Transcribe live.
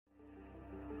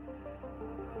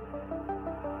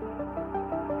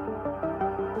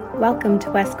Welcome to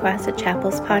West Cohasset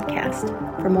Chapel's podcast.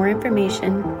 For more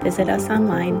information, visit us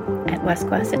online at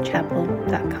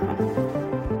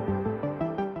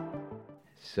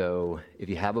westcohassetchapel.com. So if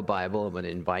you have a Bible, I'm going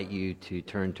to invite you to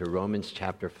turn to Romans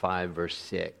chapter 5, verse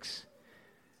 6.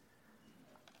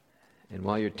 And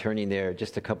while you're turning there,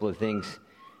 just a couple of things.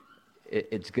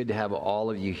 It's good to have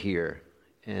all of you here.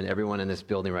 And everyone in this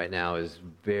building right now is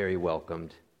very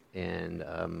welcomed. And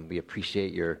we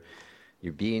appreciate your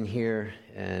being here.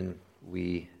 And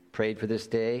we prayed for this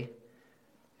day.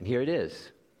 And here it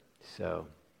is. So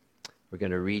we're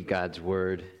going to read God's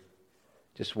word,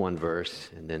 just one verse,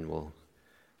 and then we'll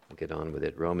get on with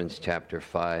it. Romans chapter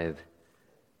 5,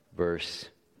 verse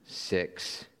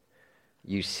 6.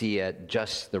 You see, at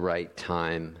just the right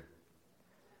time,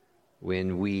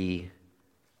 when we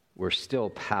were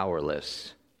still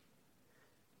powerless,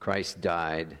 Christ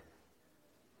died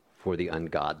for the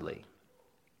ungodly.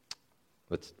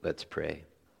 Let's pray.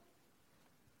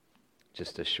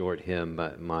 Just a short hymn,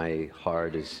 but my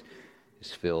heart is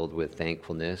filled with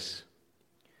thankfulness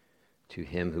to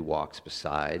him who walks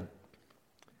beside,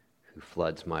 who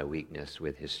floods my weakness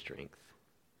with his strength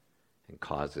and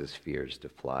causes fears to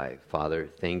fly. Father,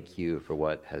 thank you for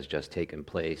what has just taken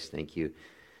place. Thank you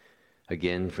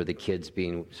again for the kids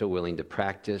being so willing to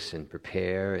practice and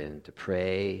prepare and to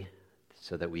pray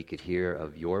so that we could hear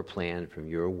of your plan from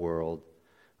your word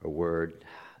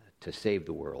to save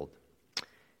the world.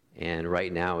 And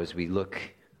right now, as we look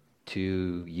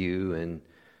to you and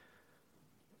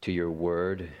to your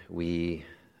word,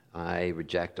 I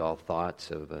reject all thoughts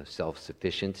of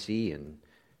self-sufficiency and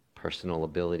personal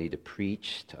ability to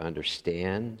preach, to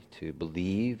understand, to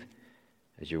believe.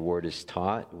 As your word is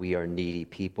taught, we are needy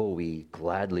people. We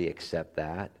gladly accept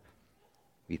that.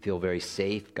 We feel very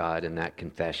safe, God, in that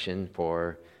confession,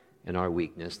 for in our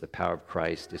weakness, the power of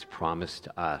Christ is promised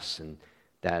to us. And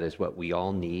that is what we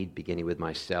all need, beginning with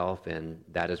myself, and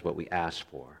that is what we ask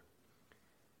for.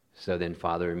 So then,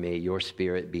 Father, may your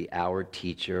Spirit be our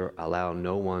teacher. Allow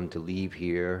no one to leave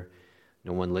here,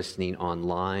 no one listening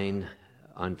online,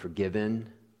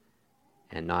 unforgiven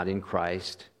and not in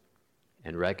Christ,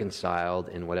 and reconciled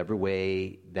in whatever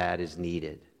way that is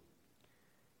needed.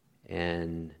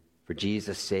 And for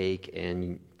Jesus' sake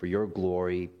and for your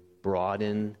glory,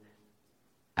 broaden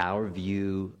our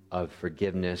view of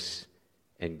forgiveness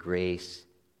and grace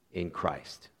in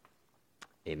Christ.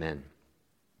 Amen.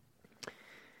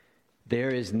 There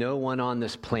is no one on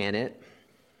this planet,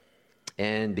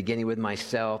 and beginning with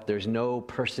myself, there's no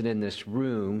person in this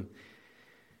room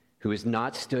who has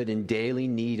not stood in daily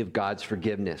need of God's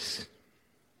forgiveness.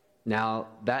 Now,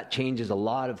 that changes a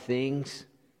lot of things.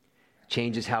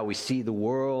 Changes how we see the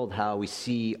world, how we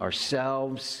see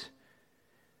ourselves.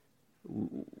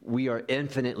 We are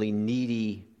infinitely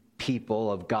needy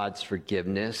people of God's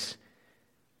forgiveness.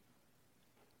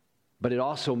 But it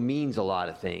also means a lot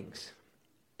of things.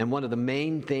 And one of the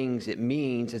main things it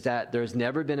means is that there's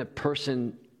never been a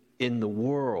person in the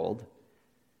world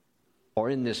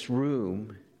or in this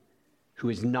room who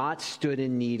has not stood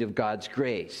in need of God's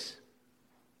grace.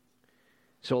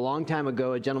 So a long time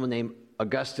ago, a gentleman named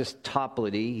Augustus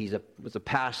Toplady, he was a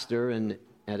pastor and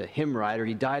a hymn writer.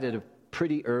 He died at a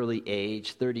pretty early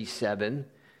age, 37.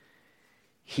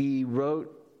 He wrote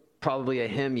probably a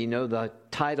hymn, you know, the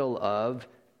title of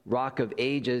Rock of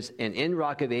Ages. And in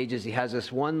Rock of Ages, he has this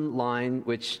one line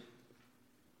which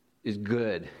is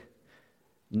good.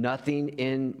 Nothing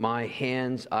in my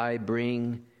hands I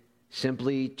bring,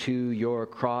 simply to your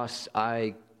cross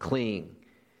I cling.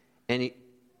 And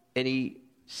he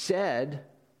said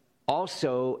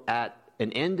also at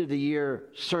an end of the year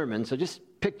sermon, so just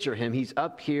picture him, he's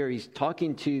up here, he's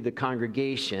talking to the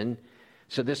congregation.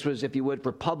 So this was, if you would,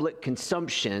 for public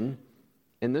consumption.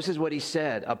 And this is what he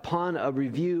said: upon a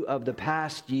review of the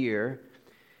past year,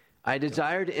 I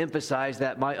desire to emphasize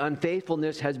that my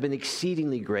unfaithfulness has been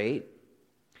exceedingly great,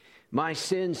 my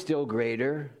sin still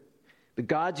greater, but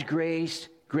God's grace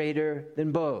greater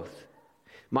than both.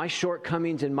 My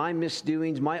shortcomings and my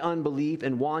misdoings, my unbelief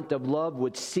and want of love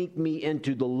would sink me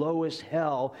into the lowest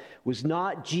hell. Was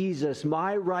not Jesus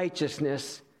my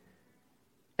righteousness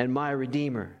and my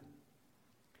Redeemer?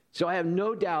 So I have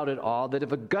no doubt at all that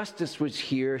if Augustus was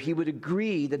here, he would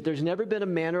agree that there's never been a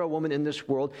man or a woman in this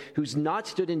world who's not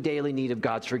stood in daily need of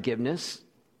God's forgiveness.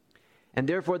 And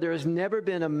therefore, there has never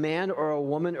been a man or a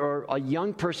woman or a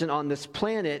young person on this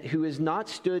planet who has not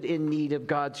stood in need of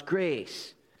God's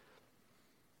grace.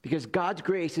 Because God's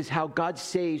grace is how God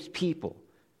saves people.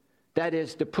 That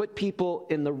is, to put people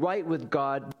in the right with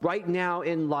God right now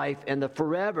in life and the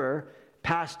forever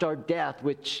past our death,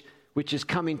 which is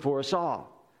coming for us all.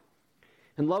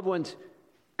 And loved ones,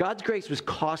 God's grace was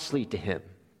costly to him.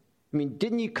 I mean,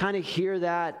 didn't you kind of hear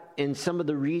that in some of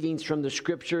the readings from the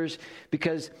scriptures?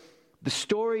 Because the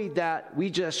story that we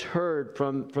just heard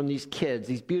from these kids,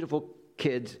 these beautiful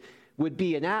kids, would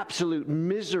be an absolute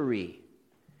misery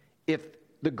if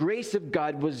the grace of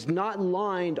God was not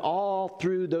lined all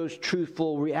through those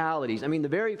truthful realities. I mean, the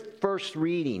very first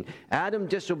reading, Adam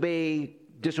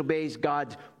disobeys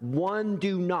God's one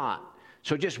do not.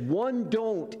 So just one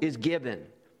don't is given.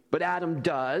 But Adam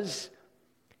does.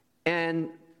 And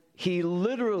he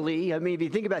literally, I mean, if you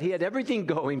think about it, he had everything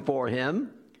going for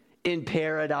him in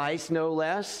paradise, no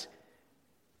less.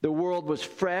 The world was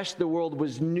fresh. The world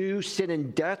was new. Sin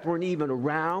and death weren't even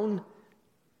around.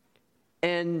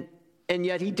 And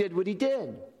yet he did what he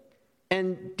did.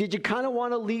 And did you kind of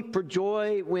want to leap for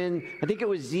joy when, I think it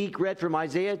was Zeke read from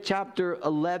Isaiah chapter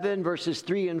 11, verses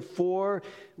 3 and 4.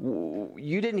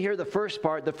 You didn't hear the first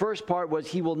part. The first part was,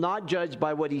 he will not judge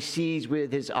by what he sees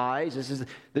with his eyes.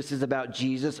 This is about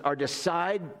Jesus. Or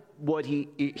decide what he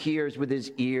hears with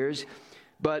his ears.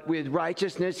 But with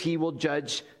righteousness, he will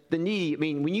judge the needy. I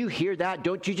mean, when you hear that,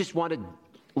 don't you just want to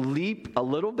leap a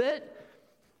little bit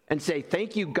and say,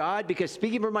 thank you, God? Because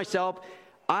speaking for myself,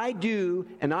 I do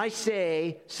and I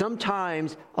say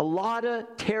sometimes a lot of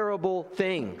terrible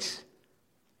things.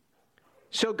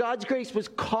 So God's grace was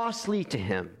costly to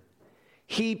him.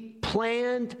 He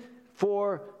planned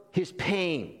for his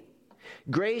pain.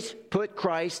 Grace put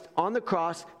Christ on the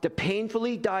cross to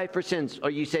painfully die for sins. Or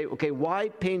you say, okay, why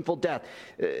painful death?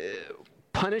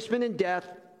 Punishment and death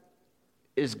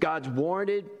is God's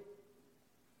warranted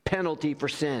penalty for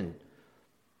sin.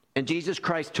 And Jesus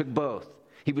Christ took both.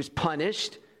 He was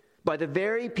punished by the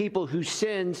very people whose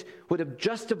sins would have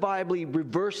justifiably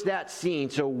reversed that scene.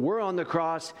 So we're on the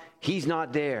cross, he's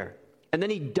not there. And then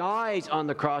he dies on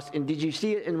the cross. And did you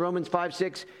see it in Romans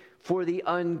 5:6? For the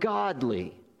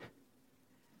ungodly.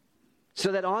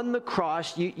 So that on the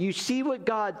cross, you see what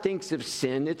God thinks of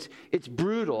sin. It's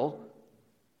brutal.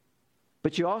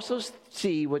 But you also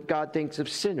see what God thinks of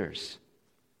sinners.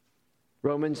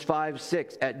 Romans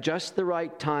 5:6, at just the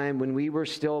right time when we were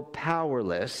still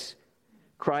powerless,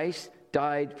 Christ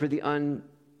died for the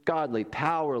ungodly.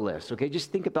 Powerless. Okay,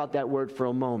 just think about that word for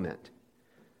a moment.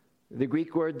 The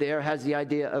Greek word there has the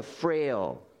idea of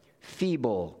frail,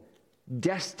 feeble,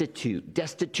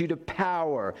 destitute of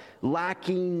power,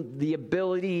 lacking the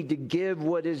ability to give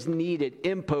what is needed,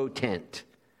 impotent.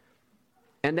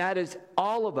 And that is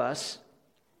all of us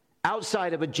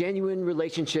outside of a genuine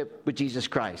relationship with Jesus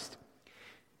Christ.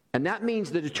 And that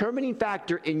means the determining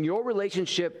factor in your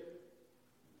relationship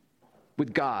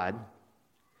with God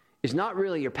is not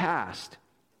really your past,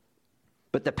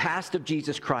 but the past of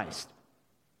Jesus Christ.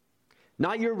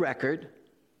 Not your record,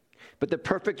 but the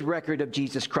perfect record of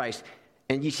Jesus Christ.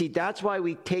 And you see, that's why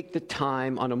we take the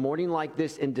time on a morning like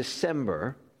this in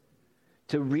December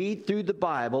to read through the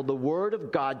Bible, the Word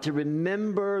of God, to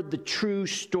remember the true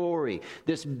story,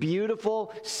 this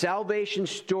beautiful salvation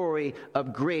story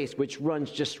of grace, which runs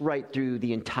just right through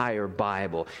the entire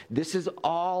Bible. This is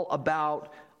all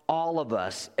about all of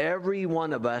us, every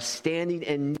one of us, standing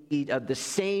in need of the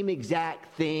same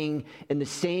exact thing in the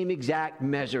same exact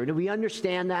measure. Do we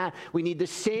understand that? We need the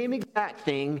same exact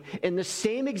thing in the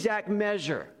same exact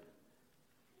measure.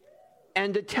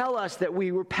 And to tell us that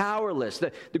we were powerless.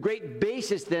 The great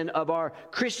basis then of our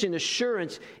Christian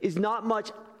assurance is not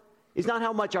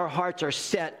how much our hearts are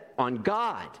set on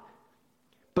God,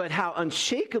 but how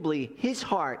unshakably his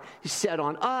heart is set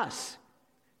on us.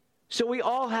 So we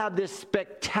all have this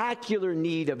spectacular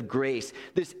need of grace,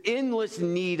 this endless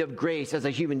need of grace as a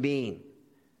human being.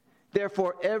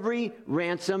 Therefore, every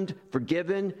ransomed,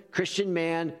 forgiven Christian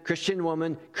man, Christian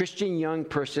woman, Christian young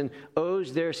person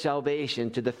owes their salvation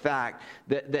to the fact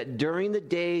that during the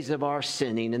days of our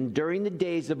sinning and during the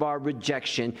days of our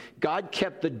rejection, God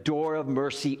kept the door of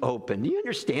mercy open. Do you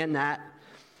understand that?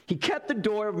 He kept the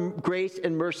door of grace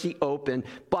and mercy open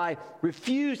by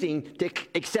refusing to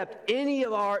accept any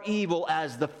of our evil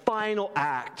as the final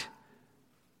act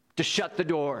to shut the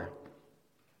door.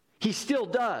 He still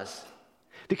does,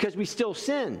 because we still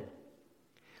sin.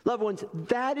 Loved ones,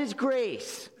 that is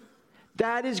grace.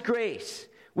 That is grace.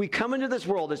 We come into this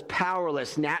world as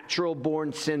powerless,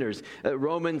 natural-born sinners.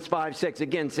 Romans 5:6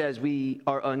 again says we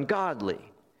are ungodly.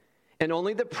 And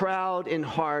only the proud in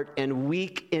heart and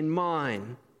weak in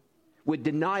mind would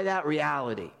deny that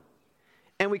reality.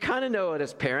 And we kind of know it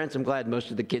as parents. I'm glad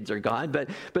most of the kids are gone.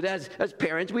 But as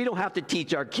parents, we don't have to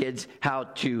teach our kids how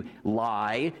to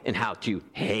lie and how to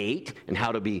hate and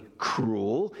how to be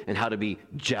cruel and how to be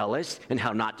jealous and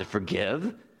how not to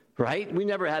forgive, right? We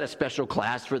never had a special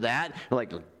class for that. We're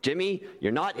like, Jimmy,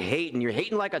 you're not hating. You're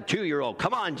hating like a 2-year-old.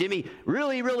 Come on, Jimmy,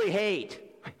 really, really hate.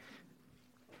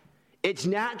 It's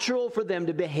natural for them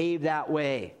to behave that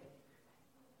way.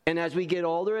 And as we get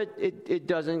older, it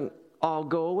doesn't all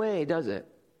go away, does it?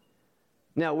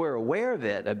 Now, we're aware of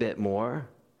it a bit more,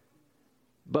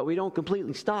 but we don't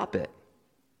completely stop it.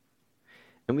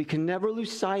 And we can never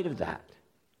lose sight of that.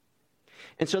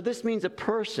 And so this means a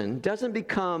person doesn't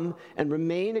become and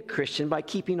remain a Christian by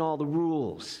keeping all the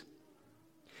rules.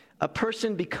 A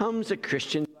person becomes a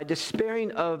Christian by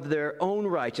despairing of their own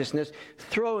righteousness,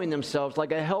 throwing themselves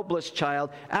like a helpless child,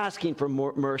 asking for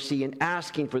more mercy and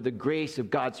asking for the grace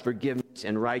of God's forgiveness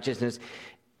and righteousness.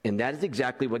 And that is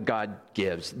exactly what God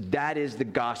gives. That is the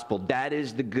gospel. That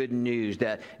is the good news.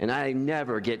 And I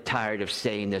never get tired of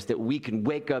saying this, that we can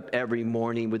wake up every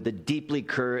morning with the deeply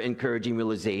encouraging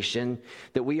realization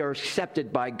that we are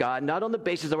accepted by God, not on the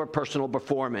basis of our personal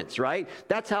performance, right?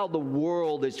 That's how the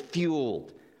world is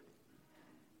fueled.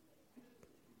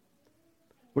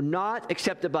 We're not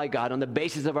accepted by God on the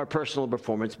basis of our personal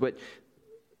performance,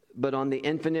 but on the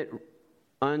infinite,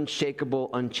 unshakable,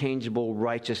 unchangeable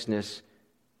righteousness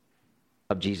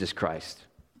of Jesus Christ.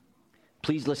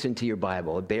 Please listen to your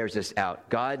Bible. It bears this out.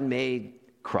 God made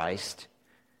Christ,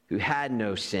 who had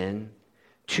no sin,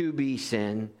 to be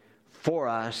sin for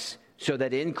us, so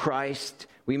that in Christ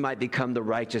we might become the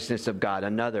righteousness of God.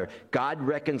 Another, God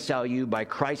reconciled you by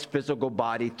Christ's physical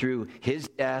body through his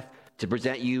death to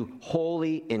present you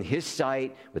holy in his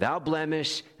sight, without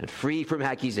blemish and free from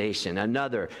accusation.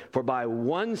 Another, for by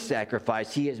one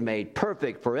sacrifice he has made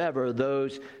perfect forever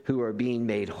those who are being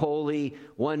made holy.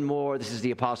 One more, this is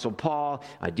the Apostle Paul.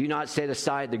 I do not set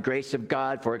aside the grace of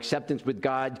God, for acceptance with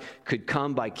God could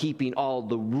come by keeping all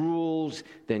the rules.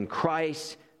 Then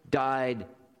Christ died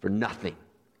for nothing.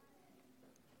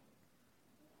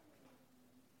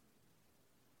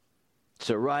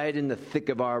 So right in the thick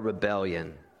of our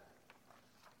rebellion,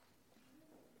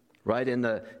 right in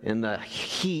the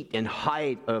heat and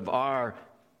height of our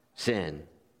sin,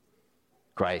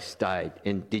 Christ died.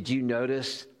 And did you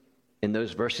notice in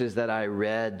those verses that I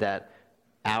read that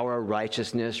our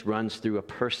righteousness runs through a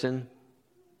person,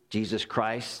 Jesus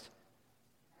Christ,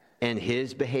 and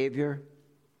his behavior,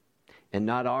 and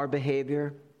not our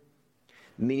behavior?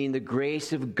 Meaning the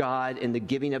grace of God and the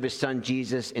giving of his son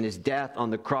Jesus and his death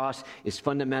on the cross is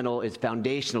fundamental, is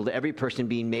foundational to every person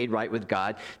being made right with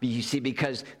God. But you see,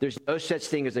 because there's no such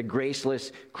thing as a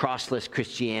graceless, crossless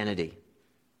Christianity.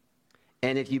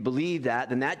 And if you believe that,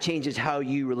 then that changes how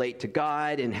you relate to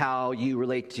God and how you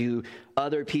relate to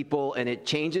other people, and it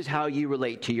changes how you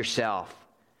relate to yourself.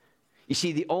 You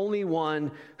see, the only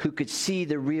one who could see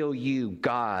the real you,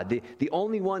 God, the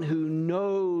only one who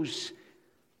knows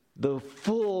the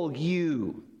full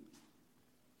you,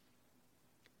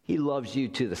 he loves you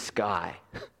to the sky.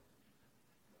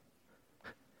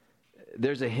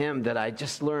 There's a hymn that I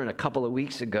just learned a couple of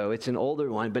weeks ago. It's an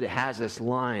older one, but it has this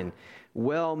line: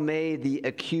 well may the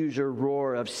accuser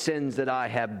roar of sins that I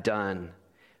have done.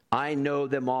 I know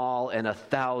them all and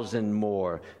 1,000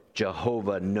 more.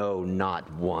 Jehovah know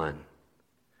not one.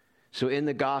 So in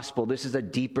the gospel, this is a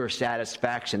deeper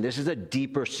satisfaction. This is a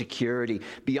deeper security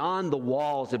beyond the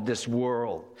walls of this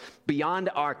world, beyond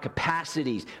our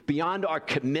capacities, beyond our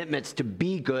commitments to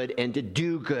be good and to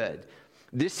do good.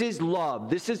 This is love.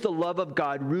 This is the love of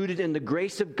God rooted in the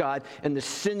grace of God and the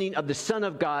sending of the Son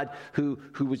of God who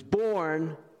was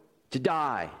born to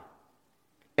die.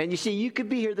 And you see, you could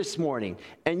be here this morning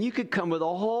and you could come with a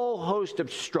whole host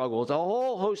of struggles, a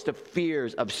whole host of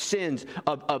fears, of sins,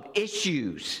 of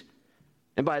issues.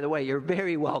 And by the way, you're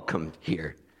very welcome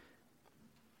here.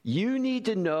 You need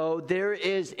to know there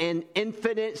is an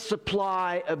infinite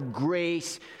supply of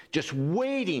grace just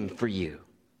waiting for you.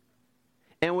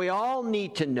 And we all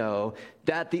need to know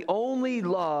that the only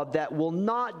love that will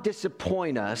not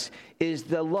disappoint us is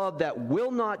the love that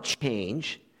will not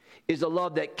change, is a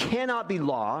love that cannot be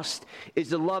lost,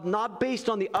 is a love not based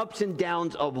on the ups and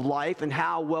downs of life and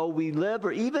how well we live,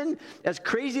 or even, as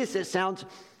crazy as it sounds,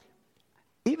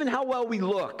 even how well we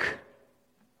look.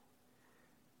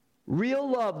 Real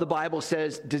love, the Bible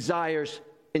says,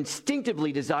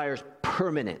 instinctively desires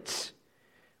permanence.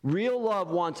 Real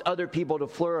love wants other people to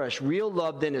flourish. Real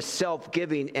love then is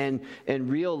self-giving, and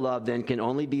real love then can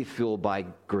only be fueled by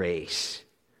grace.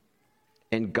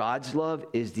 And God's love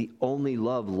is the only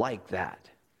love like that.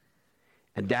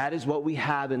 And that is what we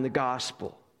have in the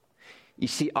gospel. You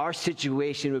see, our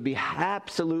situation would be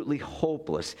absolutely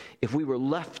hopeless if we were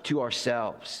left to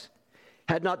ourselves.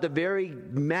 Had not the very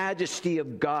majesty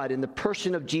of God in the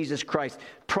person of Jesus Christ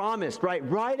promised,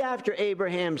 right after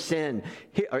Abraham's sin,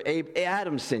 or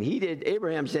Adam's sin, he did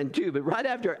Abraham's sin too, but right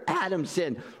after Adam's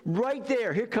sin, right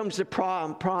there, here comes the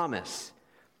promise.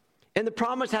 And the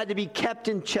promise had to be kept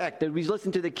in check. That we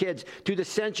listen to the kids through the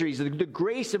centuries. The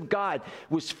grace of God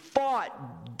was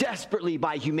fought desperately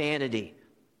by humanity,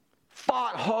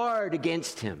 fought hard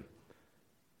against him.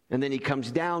 And then he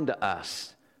comes down to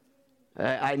us.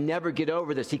 I never get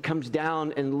over this. He comes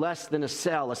down in less than a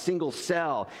cell, a single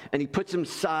cell, and he puts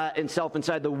himself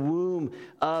inside the womb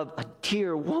of a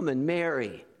dear woman,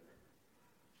 Mary.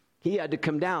 He had to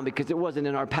come down because it wasn't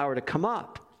in our power to come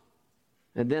up.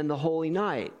 And then the holy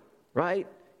night, right?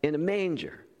 In a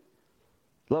manger.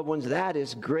 Loved ones, that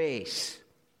is grace.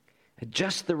 At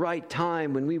just the right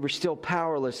time, when we were still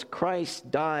powerless, Christ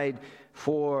died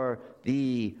for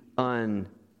the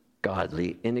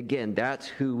ungodly. And again, that's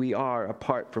who we are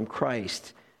apart from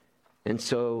Christ. And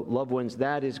so, loved ones,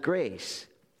 that is grace.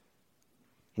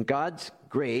 And God's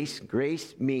grace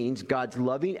means God's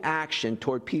loving action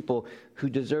toward people who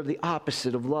deserve the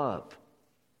opposite of love.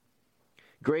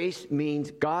 Grace means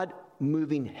God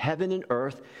moving heaven and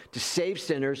earth to save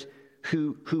sinners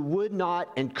who would not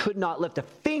and could not lift a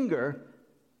finger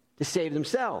to save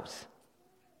themselves.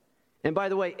 And by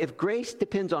the way, if grace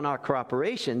depends on our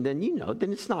cooperation, then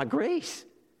it's not grace.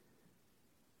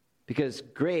 Because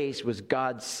grace was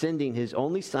God sending his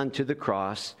only son to the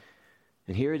cross.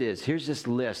 And here it is. Here's this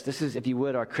list. This is, if you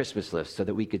would, our Christmas list so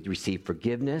that we could receive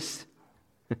forgiveness.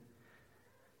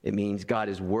 It means God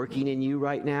is working in you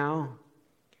right now.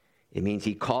 It means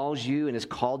he calls you and has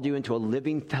called you into a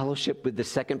living fellowship with the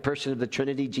second person of the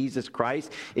Trinity, Jesus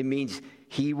Christ. It means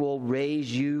he will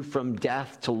raise you from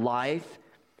death to life.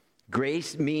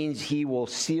 Grace means he will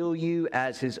seal you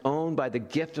as his own by the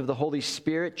gift of the Holy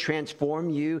Spirit, transform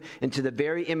you into the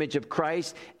very image of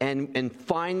Christ, and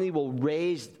finally will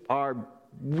raise our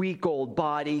weak old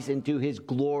bodies into his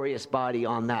glorious body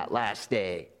on that last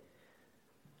day.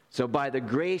 So by the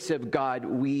grace of God,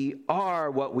 we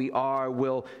are what we are,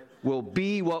 will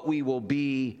be what we will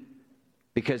be,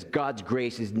 because God's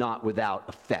grace is not without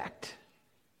effect.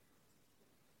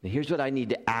 Now here's what I need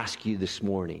to ask you this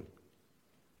morning.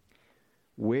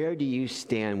 Where do you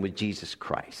stand with Jesus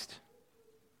Christ?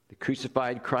 The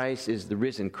crucified Christ is the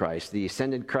risen Christ. The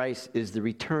ascended Christ is the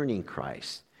returning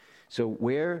Christ. So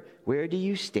where do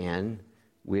you stand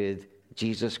with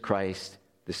Jesus Christ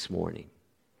this morning?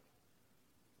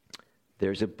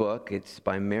 There's a book. It's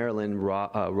by Marilyn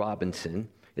Robinson.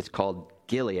 It's called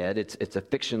Gilead. It's a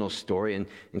fictional story. And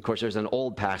of course, there's an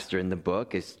old pastor in the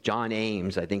book. It's John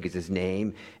Ames, I think is his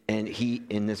name. And he,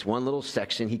 in this one little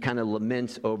section, he kind of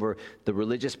laments over the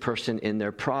religious person in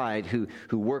their pride who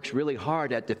works really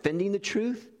hard at defending the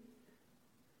truth,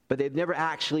 but they've never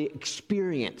actually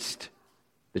experienced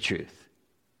the truth.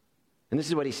 And this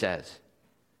is what he says.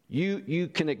 You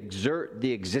can exert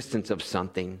the existence of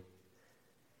something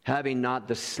having not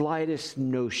the slightest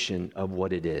notion of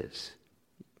what it is.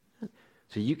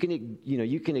 So you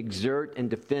can exert and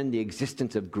defend the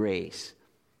existence of grace,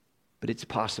 but it's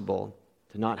possible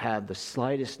to not have the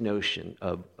slightest notion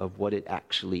of what it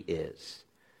actually is.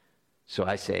 So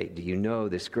I say, do you know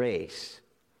this grace?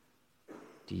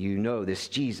 Do you know this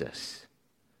Jesus?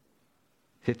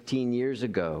 15 years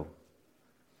ago,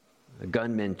 a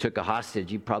gunman took a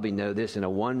hostage. You probably know this, in a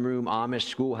one-room Amish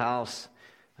schoolhouse,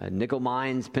 Nickel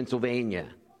Mines, Pennsylvania.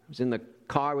 I was in the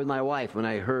car with my wife when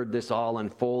I heard this all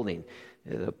unfolding.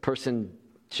 The person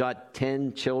shot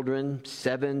 10 children,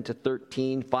 7 to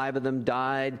 13. 5 of them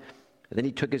died. And then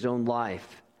he took his own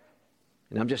life.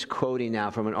 And I'm just quoting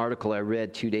now from an article I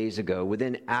read 2 days ago.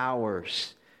 Within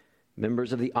hours,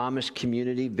 members of the Amish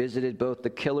community visited both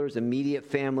the killer's immediate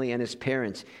family and his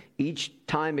parents, each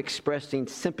time expressing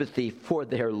sympathy for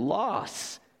their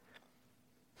loss.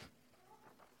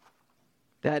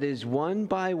 That is, one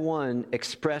by one,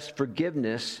 expressed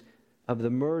forgiveness of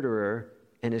the murderer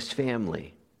and his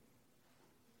family.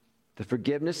 The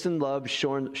forgiveness and love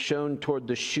shown toward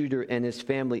the shooter and his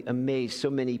family amazed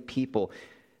so many people.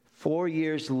 4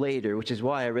 years later, which is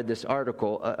why I read this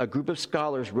article, a group of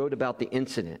scholars wrote about the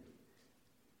incident.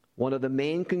 One of the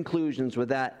main conclusions was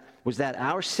that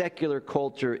our secular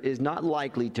culture is not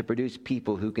likely to produce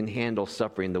people who can handle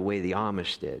suffering the way the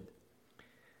Amish did.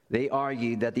 They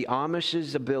argued that the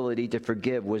Amish's ability to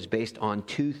forgive was based on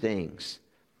 2 things.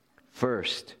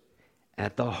 First,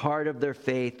 at the heart of their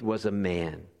faith was a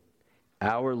man,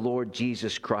 our Lord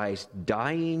Jesus Christ,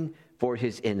 dying for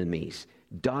his enemies,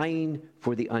 dying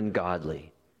for the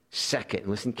ungodly. Second,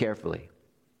 listen carefully,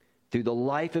 through the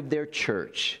life of their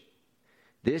church,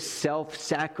 this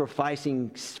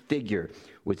self-sacrificing figure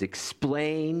was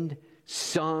explained,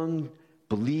 sung,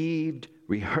 believed,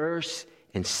 rehearsed,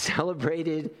 and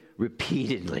celebrated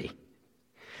repeatedly.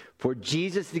 For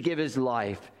Jesus to give his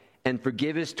life and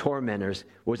forgive his tormentors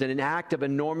was an act of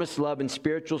enormous love and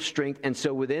spiritual strength. And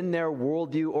so within their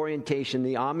worldview orientation,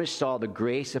 the Amish saw the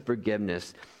grace of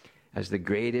forgiveness as the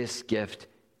greatest gift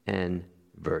and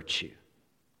virtue.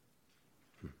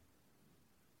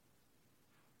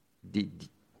 The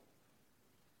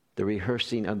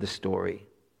rehearsing of the story.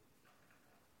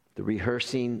 The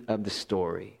rehearsing of the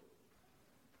story.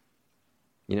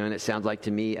 You know, and it sounds like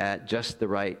to me at just the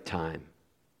right time,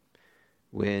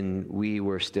 when we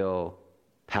were still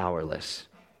powerless,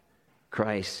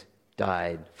 Christ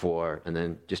died for, and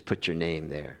then just put your name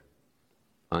there.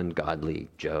 Ungodly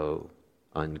Joe,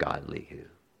 ungodly who.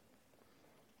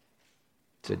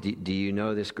 So do you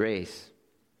know this grace?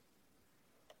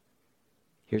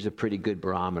 Here's a pretty good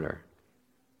barometer.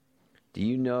 Do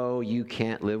you know you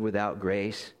can't live without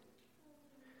grace?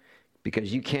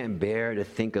 Because you can't bear to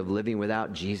think of living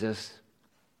without Jesus?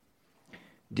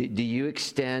 Do you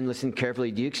extend, listen carefully,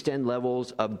 do you extend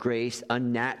levels of grace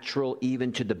unnatural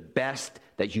even to the best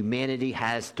that humanity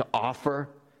has to offer?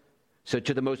 So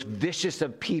to the most vicious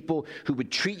of people who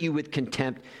would treat you with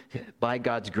contempt, by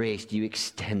God's grace, do you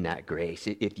extend that grace?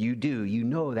 If you do, you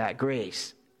know that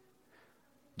grace.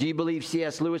 Do you believe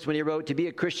C.S. Lewis when he wrote, to be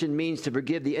a Christian means to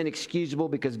forgive the inexcusable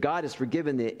because God has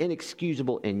forgiven the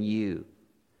inexcusable in you?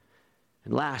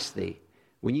 And lastly,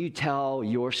 when you tell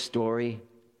your story,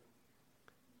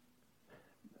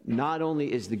 not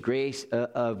only is the grace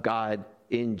of God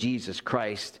in Jesus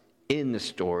Christ in the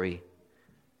story,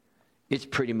 it's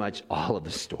pretty much all of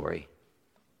the story.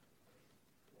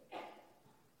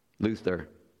 Luther,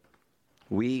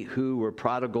 we who were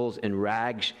prodigals in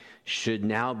rags should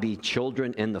now be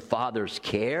children in the Father's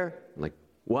care? Like,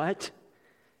 what?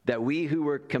 That we who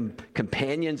were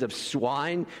companions of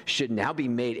swine should now be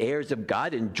made heirs of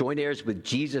God and joint heirs with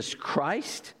Jesus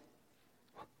Christ?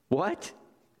 What?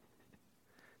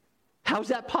 How's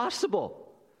that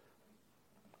possible?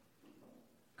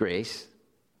 Grace.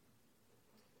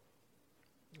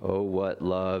 Oh, what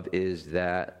love is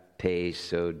that pays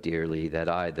so dearly that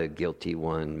I, the guilty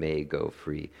one, may go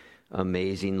free.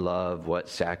 Amazing love, what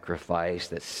sacrifice,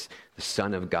 that's the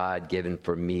Son of God given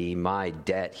for me. My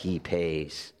debt he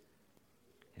pays,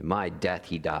 and my death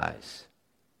he dies,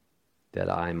 that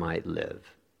I might live.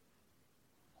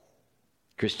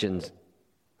 Christians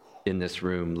in this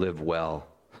room, live well.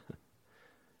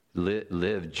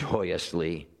 Live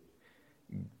joyously.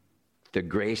 The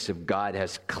grace of God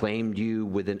has claimed you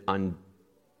with an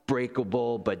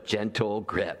unbreakable but gentle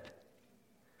grip.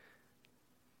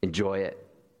 Enjoy it.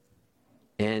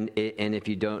 And if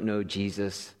you don't know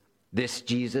Jesus, this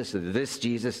Jesus of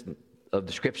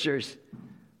the Scriptures,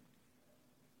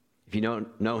 if you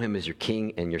don't know him as your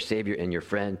King and your Savior and your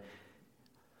friend,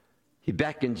 he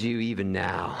beckons you even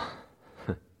now.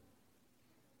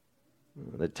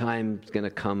 The time's going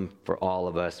to come for all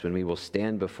of us when we will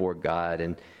stand before God,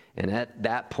 and at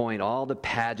that point, all the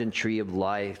pageantry of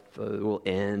life will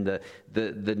end.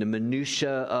 The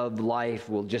minutia of life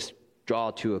will just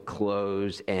draw to a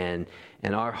close, and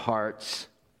our hearts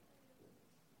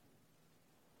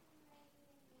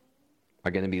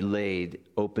are going to be laid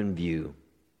open view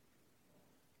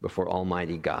before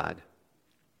Almighty God.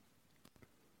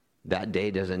 That day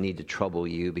doesn't need to trouble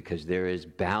you because there is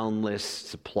boundless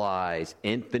supplies,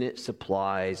 infinite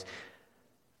supplies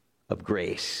of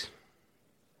grace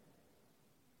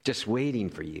just waiting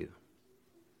for you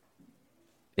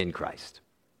in Christ.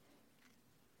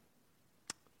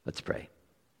 Let's pray.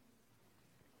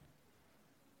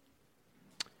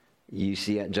 You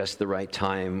see, at just the right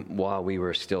time, while we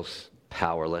were still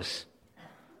powerless,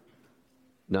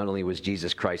 not only was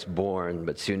Jesus Christ born,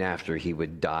 but soon after he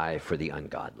would die for the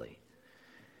ungodly.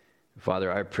 Father,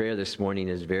 our prayer this morning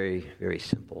is very, very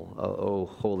simple. Oh,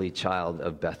 holy child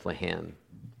of Bethlehem,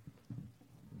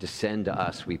 descend to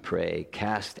us, we pray.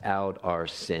 Cast out our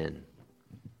sin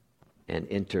and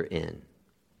enter in.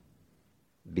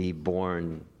 Be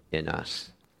born in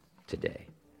us today.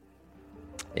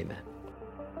 Amen.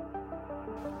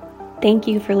 Thank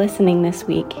you for listening this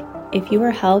week. If you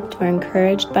were helped or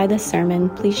encouraged by this sermon,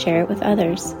 please share it with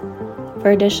others.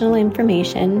 For additional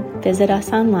information, visit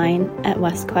us online at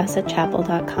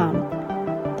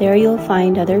westquesachapel.com. There you'll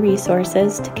find other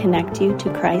resources to connect you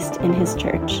to Christ in His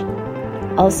church.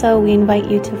 Also, we invite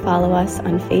you to follow us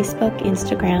on Facebook,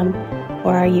 Instagram,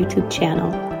 or our YouTube channel.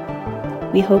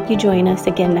 We hope you join us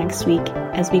again next week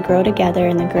as we grow together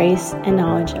in the grace and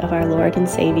knowledge of our Lord and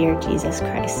Savior, Jesus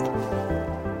Christ.